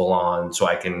multiple on so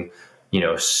I can,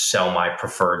 sell my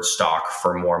preferred stock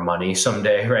for more money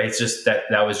someday, right? It's just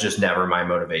that was just never my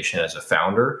motivation as a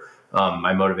founder.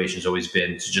 My motivation has always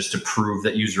been to prove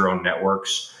that user-owned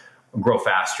networks grow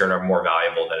faster and are more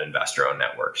valuable than investor-owned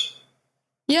networks.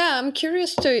 Yeah, I'm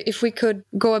curious if we could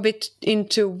go a bit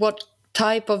into what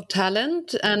type of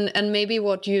talent and maybe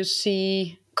what you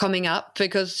see coming up,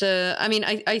 because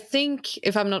I think,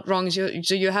 if I'm not wrong, so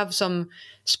you have some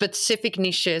specific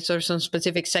niches or some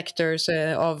specific sectors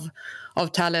of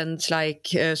talents, like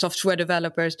software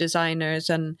developers, designers,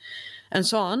 and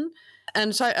so on.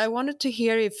 And so I wanted to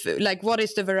hear what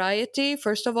is the variety,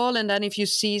 first of all, and then if you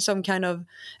see some kind of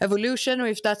evolution, or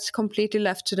if that's completely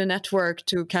left to the network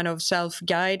to kind of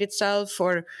self-guide itself,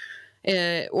 or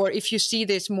if you see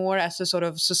this more as a sort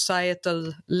of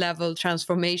societal level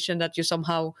transformation that you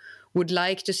somehow would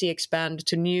like to see expand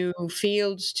to new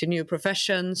fields, to new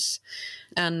professions.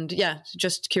 And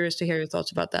just curious to hear your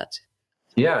thoughts about that.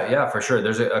 Yeah, for sure.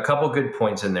 There's a couple good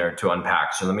points in there to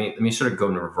unpack. So let me sort of go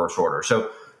in reverse order.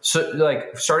 So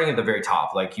like starting at the very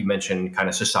top, like you mentioned, kind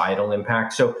of societal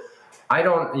impact. So I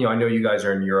know you guys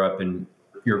are in Europe and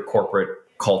your corporate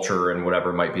culture and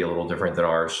whatever might be a little different than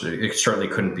ours. It certainly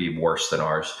couldn't be worse than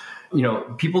ours.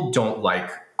 People don't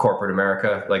like corporate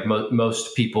America. Like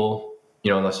most people,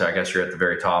 unless I guess you're at the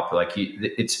very top, like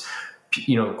it's,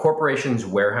 corporations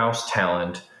warehouse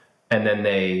talent and then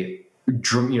they,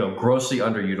 grossly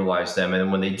underutilize them.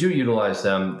 And when they do utilize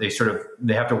them,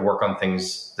 they have to work on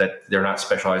things that they're not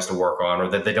specialized to work on or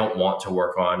that they don't want to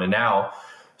work on. And now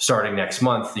starting next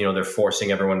month, they're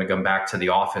forcing everyone to come back to the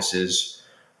offices,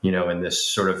 in this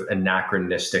sort of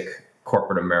anachronistic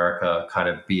corporate America kind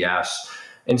of BS.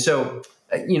 And so,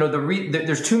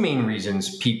 there's two main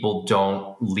reasons people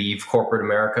don't leave corporate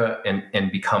America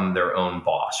and become their own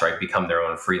boss, right? Become their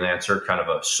own freelancer, kind of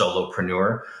a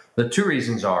solopreneur. The two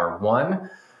reasons are, one,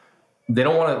 they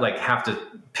don't want to have to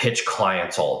pitch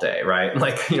clients all day, right?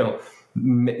 They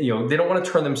don't want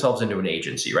to turn themselves into an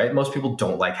agency, right? Most people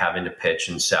don't like having to pitch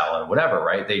and sell and whatever,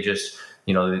 right? They just,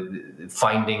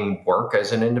 finding work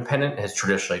as an independent has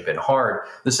traditionally been hard.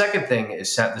 The second thing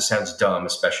is, this sounds dumb,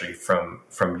 especially from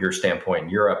your standpoint in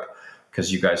Europe,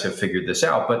 because you guys have figured this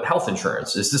out, but health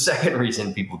insurance is the second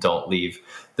reason people don't leave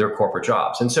their corporate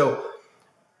jobs. And so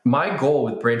my goal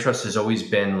with Brain Trust has always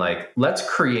been let's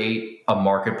create a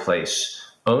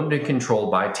marketplace owned and controlled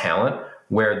by talent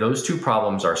where those two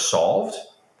problems are solved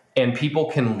and people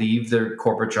can leave their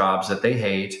corporate jobs that they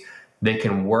hate. They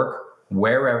can work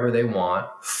wherever they want,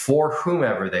 for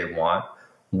whomever they want,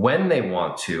 when they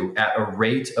want to, at a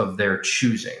rate of their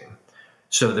choosing.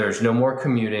 So there's no more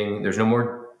commuting. There's no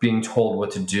more being told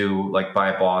what to do, by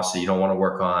a boss that you don't want to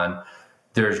work on.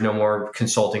 There's no more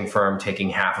consulting firm taking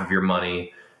half of your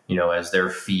money, as their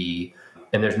fee.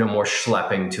 And there's no more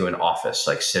schlepping to an office,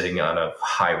 like sitting on a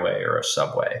highway or a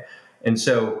subway. And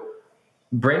so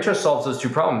BrainTrust solves those two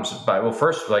problems by, well,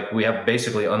 first, like we have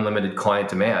basically unlimited client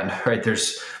demand, right?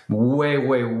 There's way,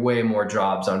 way, way more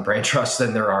jobs on BrainTrust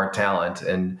than there are talent.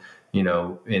 And,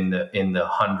 in the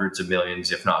hundreds of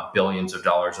millions, if not billions of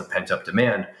dollars of pent up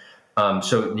demand.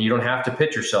 So you don't have to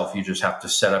pitch yourself. You just have to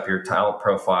set up your talent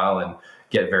profile and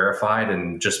get verified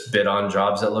and just bid on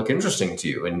jobs that look interesting to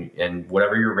you. And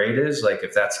whatever your rate is, like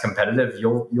if that's competitive,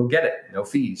 you'll get it, no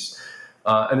fees.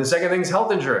 And the second thing is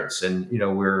health insurance. And,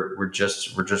 we're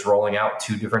just rolling out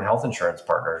 2 different health insurance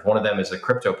partners. One of them is a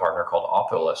crypto partner called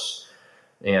Opolis.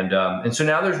 And so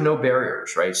now there's no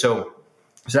barriers, right? So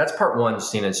that's part one,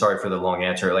 Stina. Sorry for the long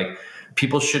answer. Like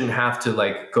people shouldn't have to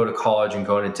like go to college and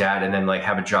go into debt and then like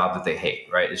have a job that they hate,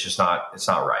 right? It's not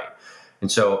right.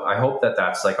 And so I hope that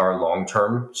that's like our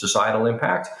long-term societal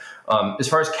impact. As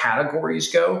far as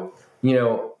categories go,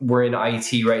 we're in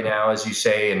IT right now, as you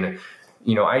say, and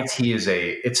IT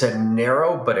it's a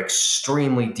narrow but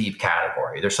extremely deep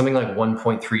category. There's something like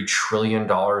 $1.3 trillion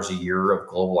a year of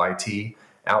global IT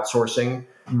outsourcing.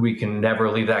 We can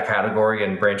never leave that category,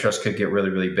 and BrainTrust could get really,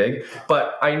 really big.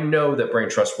 But I know that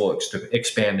BrainTrust will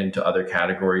expand into other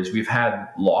categories. We've had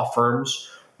law firms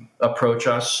approach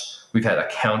us. We've had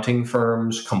accounting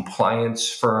firms,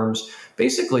 compliance firms,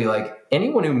 basically like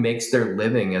anyone who makes their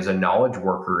living as a knowledge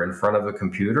worker in front of a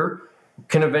computer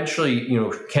can eventually,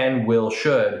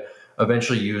 should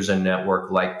eventually use a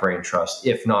network like BrainTrust,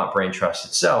 if not BrainTrust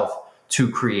itself, to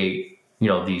create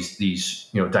these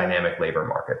dynamic labor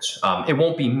markets. It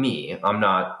won't be me. I'm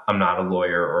not a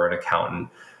lawyer or an accountant,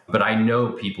 but I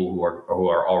know people who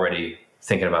are already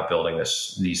thinking about building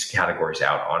these categories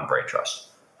out on BrainTrust.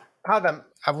 Adam,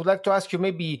 I would like to ask you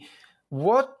maybe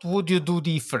what would you do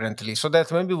differently so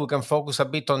that maybe we can focus a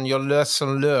bit on your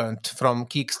lesson learned from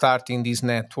kickstarting this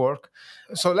network.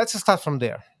 So let's start from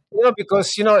there.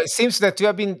 Because it seems that you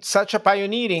have been doing such a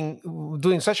pioneering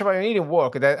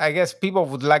work that I guess people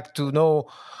would like to know,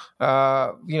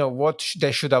 what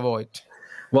they should avoid.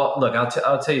 Well, look,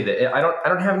 I'll tell you that I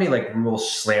don't have any like real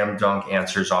slam dunk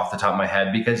answers off the top of my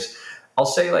head, because I'll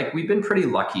say like we've been pretty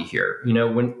lucky here.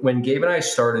 When Gabe and I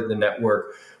started the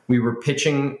network, we were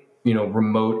pitching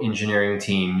remote engineering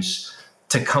teams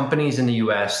to companies in the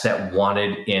US that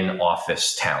wanted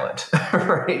in-office talent,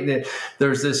 right?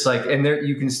 There's this and there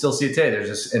you can still see it today. There's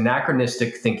this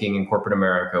anachronistic thinking in corporate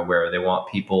America where they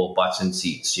want people butts in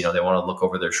seats. They want to look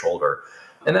over their shoulder.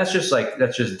 And that's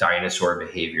just dinosaur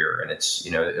behavior, and it's,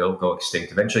 it'll go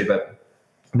extinct eventually. But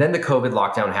then the COVID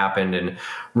lockdown happened and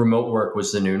remote work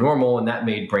was the new normal, and that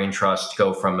made BrainTrust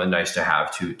go from a nice to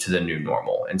have to the new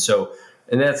normal.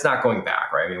 And that's not going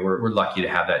back, right? I mean, we're lucky to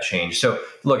have that change. So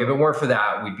look, if it weren't for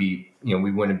that, we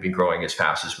wouldn't be growing as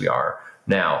fast as we are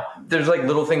now. There's like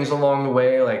little things along the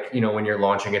way, like, when you're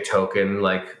launching a token,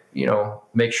 like,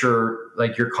 make sure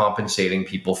like you're compensating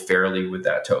people fairly with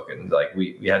that token. Like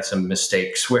we had some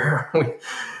mistakes where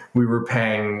we were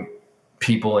paying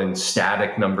people in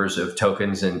static numbers of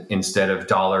tokens and instead of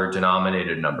dollar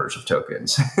denominated numbers of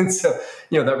tokens. And so,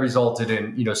 that resulted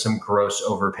in, some gross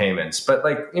overpayments, but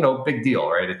big deal,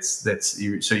 right?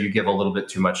 So you give a little bit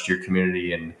too much to your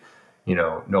community and,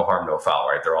 no harm, no foul,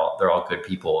 right? They're all good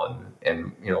people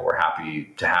and we're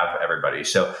happy to have everybody.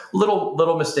 So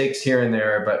little mistakes here and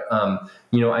there, but,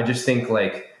 I just think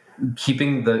like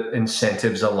keeping the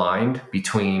incentives aligned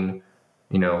between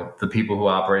the people who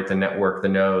operate the network, the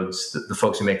nodes, the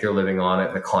folks who make their living on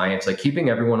it, the clients, like keeping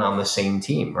everyone on the same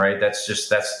team, right? That's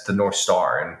the North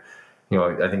Star. And,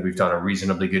 I think we've done a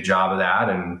reasonably good job of that,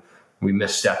 and we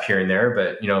misstep here and there,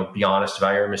 but, be honest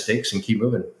about your mistakes and keep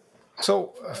moving.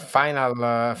 So final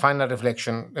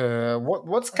reflection,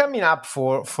 what's coming up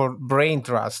for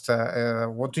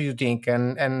BrainTrust? What do you think?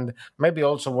 And maybe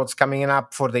also what's coming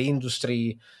up for the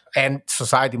industry and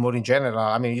society more in general?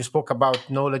 I mean, you spoke about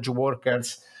knowledge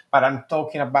workers, but I'm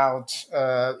talking about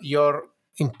your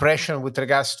impression with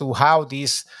regards to how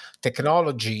this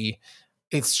technology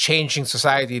is changing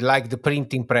society, like the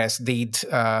printing press did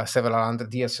several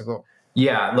hundred years ago.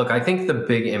 Yeah, look, I think the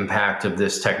big impact of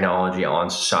this technology on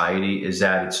society is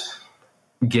that it's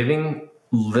giving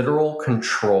literal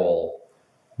control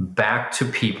back to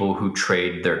people who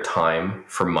trade their time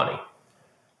for money,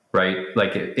 right?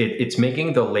 Like it's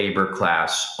making the labor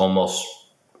class almost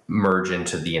merge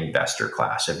into the investor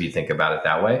class, if you think about it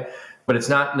that way. But it's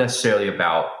not necessarily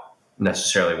about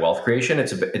wealth creation.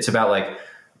 It's about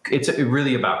it's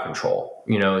really about control.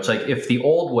 It's like if the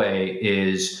old way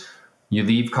is you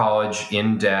leave college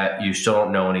in debt, you still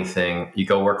don't know anything, you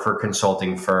go work for a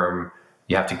consulting firm,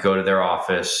 You have to go to their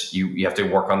office. You have to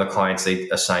work on the clients they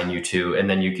assign you to, and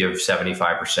then you give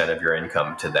 75% of your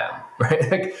income to them, right?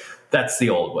 Like, that's the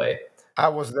old way. I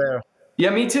was there. Yeah,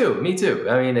 me too. Me too.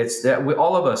 I mean, it's that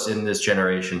all of us in this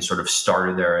generation sort of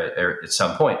started there at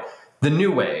some point. The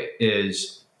new way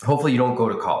is hopefully you don't go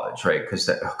to college, right? Because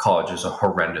college is a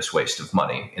horrendous waste of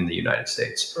money in the United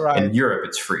States. Right. In Europe,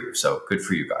 it's free. So good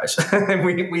for you guys.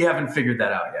 we haven't figured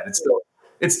that out yet.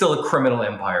 It's still a criminal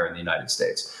empire in the United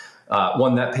States.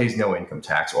 One that pays no income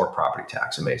tax or property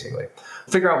tax, amazingly.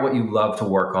 Figure out what you love to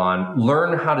work on.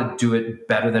 Learn how to do it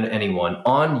better than anyone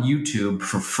on YouTube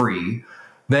for free.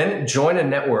 Then join a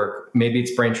network. Maybe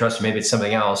it's Braintrust, maybe it's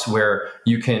something else, where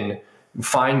you can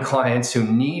find clients who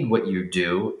need what you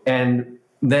do and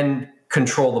then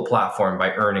control the platform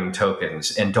by earning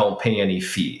tokens and don't pay any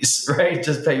fees, right?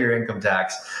 Just pay your income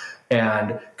tax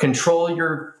and control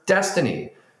your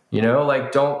destiny.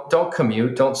 Like don't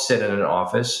commute, don't sit in an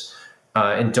office.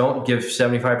 And don't give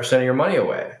 75% of your money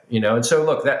away, And so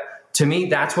look, that to me,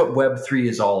 that's what Web3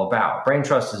 is all about.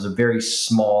 Braintrust is a very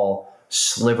small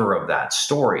sliver of that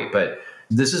story, but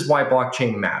this is why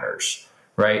blockchain matters,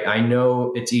 right? I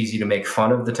know it's easy to make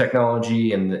fun of the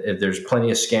technology, and there's plenty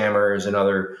of scammers and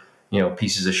other,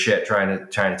 pieces of shit trying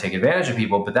to take advantage of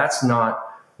people, but that's not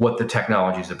what the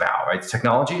technology is about, right? The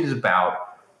technology is about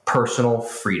personal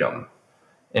freedom.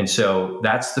 And so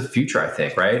that's the future, I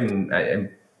think, right? And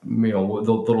the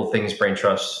little things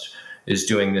Braintrust is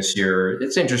doing this year,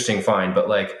 it's interesting, fine, but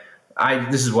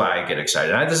this is why I get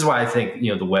excited. This is why I think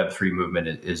the Web3 movement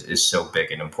is so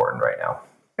big and important right now.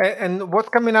 And what's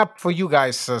coming up for you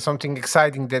guys? Something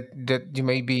exciting that you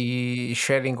may be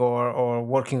sharing or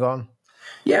working on?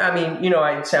 Yeah, I mean,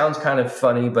 it sounds kind of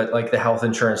funny, but the health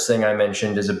insurance thing I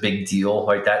mentioned is a big deal.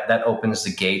 Like that opens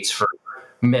the gates for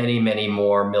many, many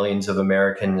more millions of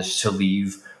Americans to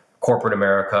leave corporate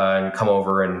America and come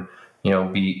over and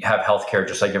have healthcare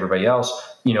just like everybody else.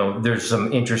 There's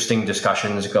some interesting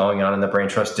discussions going on in the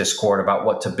Braintrust Discord about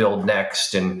what to build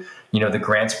next, and the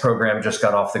grants program just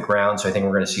got off the ground, so I think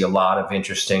we're going to see a lot of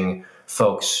interesting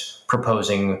folks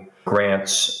proposing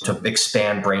grants to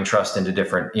expand Braintrust into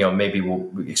different. Maybe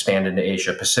we'll expand into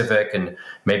Asia Pacific, and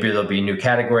maybe there'll be new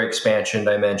category expansion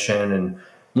dimension and.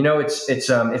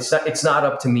 It's not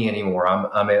up to me anymore.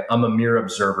 I'm a mere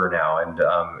observer now,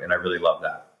 and I really love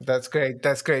that. That's great.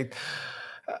 That's great.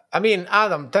 I mean,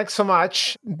 Adam, thanks so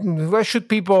much. Where should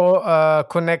people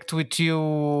connect with you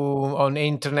on the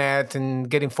internet and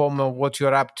get informed on what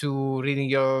you're up to, reading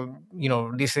your,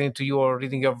 listening to you or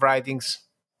reading your writings?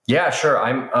 Yeah, sure.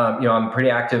 I'm pretty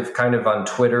active kind of on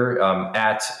Twitter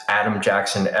at Adam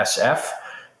Jackson SF,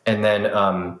 and then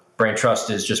Braintrust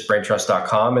is just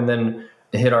braintrust.com, and then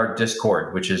hit our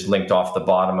Discord, which is linked off the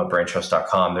bottom of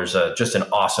braintrust.com. There's just an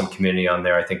awesome community on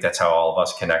there. I think that's how all of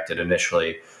us connected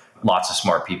initially. Lots of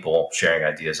smart people sharing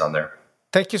ideas on there.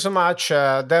 Thank you so much.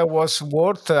 That was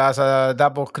worth as a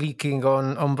double clicking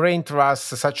on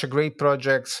Braintrust. Such a great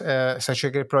project,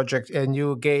 and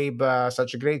you, Gabe,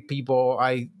 such a great people.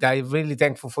 I'm really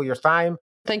thankful for your time.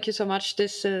 Thank you so much.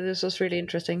 This was really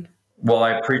interesting. Well,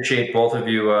 I appreciate both of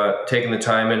you taking the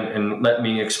time and let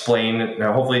me explain.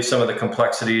 Now, hopefully some of the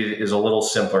complexity is a little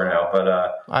simpler now, but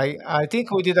I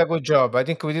think we did a good job. I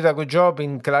think we did a good job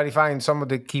in clarifying some of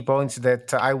the key points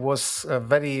that I was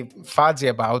very fuzzy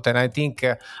about, and I think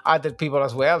other people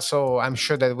as well. So I'm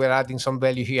sure that we're adding some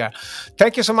value here.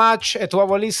 Thank you so much to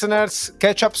our listeners.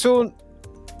 Catch up soon.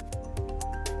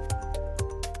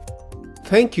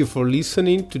 Thank you for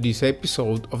listening to this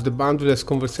episode of the Boundaryless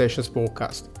Conversations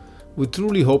podcast. We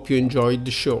truly hope you enjoyed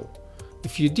the show.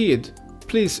 If you did,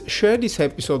 please share this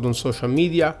episode on social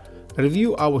media,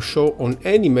 review our show on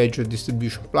any major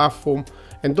distribution platform,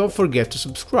 and don't forget to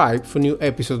subscribe for new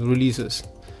episode releases.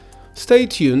 Stay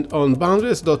tuned on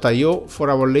Boundaryless.io for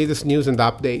our latest news and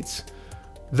updates.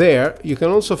 There, you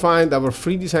can also find our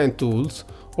free design tools,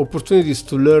 opportunities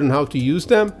to learn how to use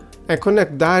them, and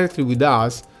connect directly with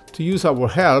us to use our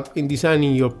help in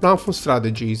designing your platform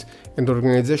strategies and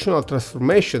organizational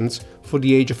transformations for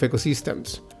the age of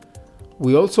ecosystems.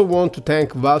 We also want to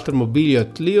thank Walter Mobilio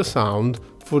at Leo Sound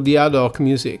for the ad hoc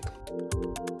music.